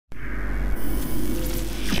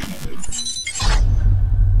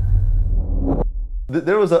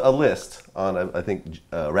There was a list on, I think,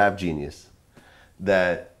 Rap Genius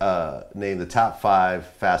that named the top 5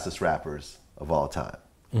 fastest rappers of all time,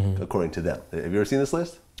 according to them. Have you ever seen this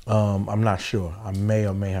list? I'm not sure. I may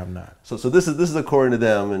or may have not. So this is according to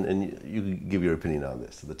them, and you can give your opinion on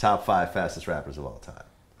this. The top 5 fastest rappers of all time.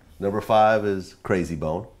 Number 5 is Krayzie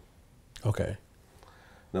Bone. Okay.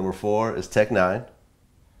 Number 4 is Tech 9.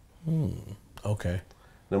 Okay.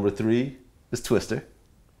 Number 3 is Twista.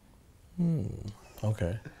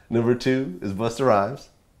 Okay. Number 2 is Busta Rhymes.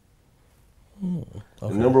 Okay.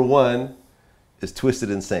 And number 1 is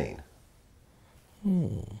Twisted Insane.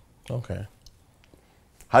 Okay.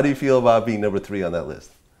 How do you feel about being number 3 on that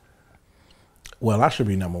list? Well, I should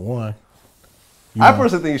be number 1. I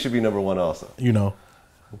personally think you should be number 1 also.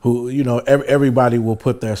 Everybody will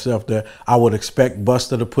put theirself there. I would expect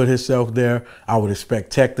Busta to put himself there. I would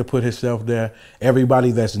expect Tech to put himself there.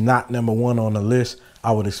 Everybody that's not number 1 on the list,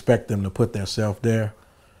 I would expect them to put themselves there.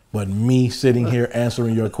 But me sitting here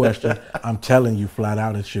answering your question, I'm telling you flat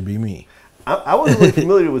out, it should be me. I wasn't really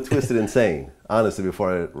familiar with Twisted Insane, honestly,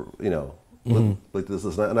 before I, looked at this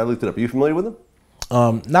list. And I looked it up. Are you familiar with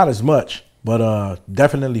them? Not as much, but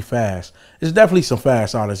definitely fast. There's definitely some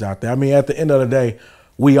fast artists out there. I mean, at the end of the day,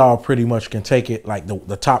 we all pretty much can take it, like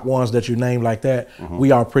the top ones that you named like that,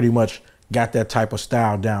 we all pretty much got that type of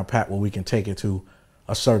style down pat where we can take it to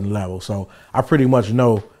a certain level. So I pretty much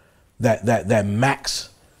know that max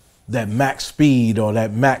speed or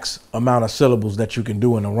that max amount of syllables that you can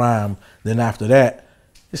do in a rhyme. Then after that,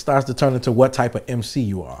 it starts to turn into what type of MC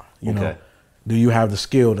you are. You know, do you have the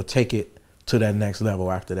skill to take it to that next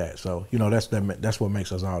level after that? So, that's what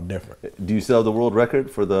makes us all different. Do you sell the world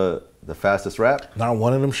record for the fastest rap? Not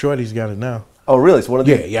one of them shorties got it now. Oh, really? So one of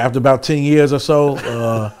them? Yeah, after about 10 years or so,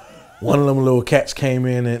 one of them little cats came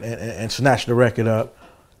in and snatched the record up,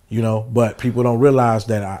 but people don't realize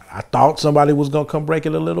that I thought somebody was going to come break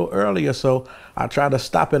it a little earlier, so I tried to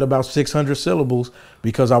stop at about 600 syllables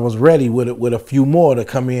because I was ready with a few more to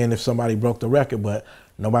come in if somebody broke the record, but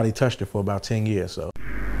nobody touched it for about 10 years. So.